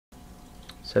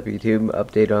What's up, YouTube?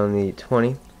 Update on the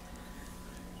 20.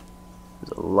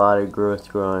 There's a lot of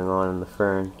growth going on in the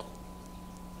fern.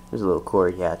 There's a little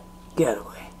Cory cat. Get out of the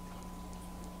way.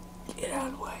 Get out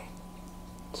of the way.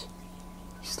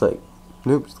 She's like,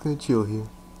 nope, just gonna chill here.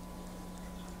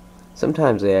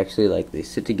 Sometimes they actually they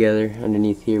sit together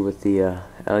underneath here with the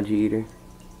algae eater.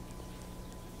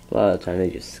 A lot of the time they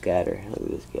just scatter. Look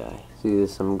at this guy. See,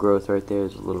 there's some growth right there.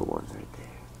 There's a little one right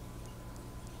there.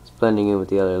 It's blending in with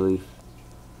the other leaf.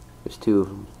 There's two of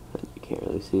them that you can't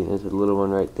really see. There's a little one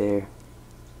right there.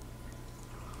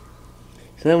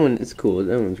 So that one, it's cool.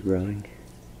 That one's growing.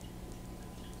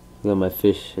 Look at my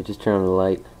fish. I just turned on the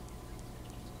light.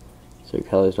 So your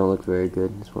colors don't look very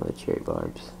good. It's one of the cherry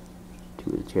barbs.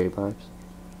 Two of the cherry barbs.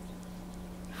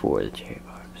 Four of the cherry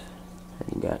barbs.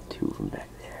 And you got two of them back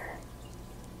there.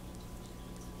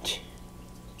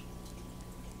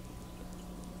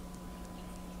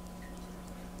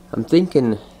 I'm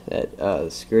thinking that the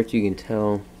skirts, you can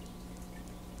tell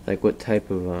what type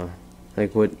of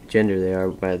what gender they are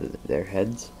by their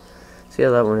heads. See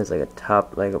how that one has a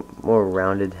top, a more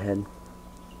rounded head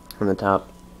on the top.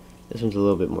 This one's a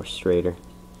little bit more straighter,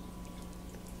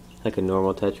 like a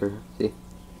normal tetra. See,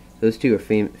 those two are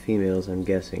females, I'm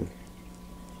guessing.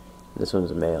 This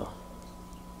one's a male.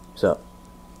 So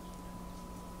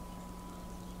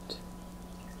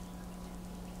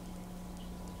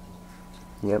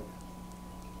yep,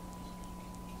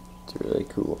 it's really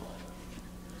cool.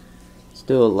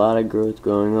 Still a lot of growth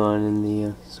going on in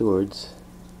the swords.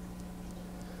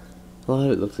 A lot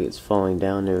of it looks like it's falling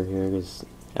down over here because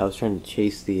I was trying to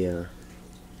chase the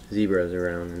zebras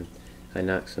around and I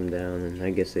knocked some down, and I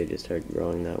guess they just started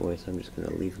growing that way, so I'm just going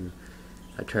to leave them.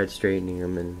 I tried straightening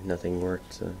them and nothing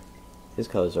worked, so his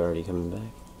colors are already coming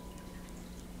back.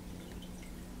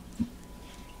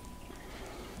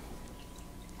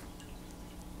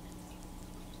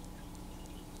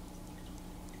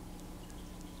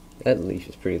 That leash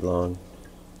is pretty long,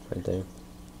 right there.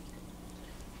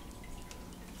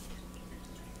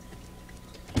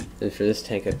 And for this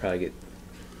tank,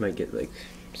 might get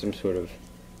some sort of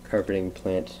carpeting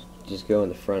plant. Just go in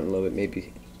the front a little bit,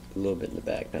 maybe a little bit in the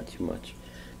back, not too much,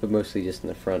 but mostly just in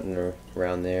the front and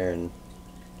around there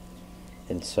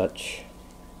and such.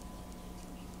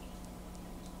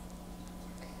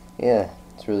 Yeah,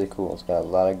 it's really cool. It's got a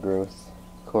lot of growth.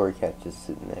 Cory cat just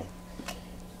sitting there.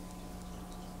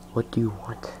 What do you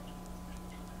want?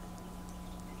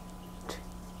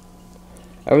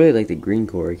 I really like the green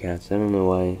Cory cats. I don't know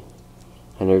why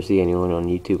I never see anyone on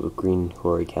YouTube with green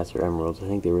Cory cats or emeralds. I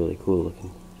think they're really cool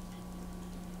looking.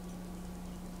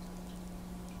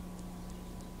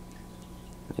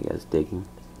 That guy's digging.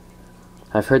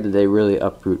 I've heard that they really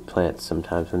uproot plants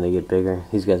sometimes when they get bigger.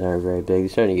 These guys aren't very big. They're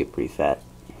starting to get pretty fat.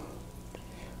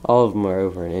 All of them are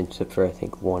over an inch, except for I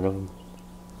think one of them.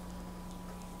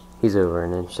 He's over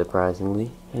an inch,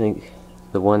 surprisingly. I think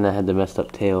the one that had the messed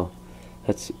up tail,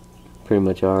 that's pretty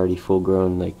much already full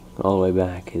grown, all the way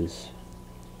back. He's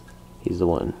the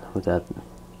one with that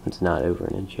that's not over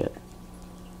an inch yet.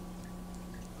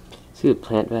 See the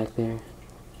plant back there?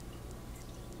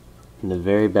 In the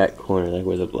very back corner,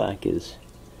 where the black is.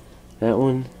 That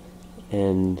one,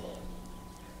 and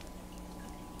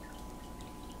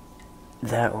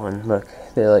that one, look,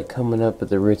 they're coming up, but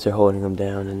the roots are holding them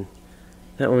down, and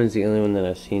that one's the only one that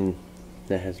I've seen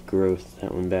that has growth,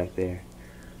 that one back there.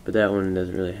 But that one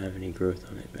doesn't really have any growth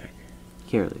on it back.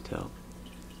 Can't really tell.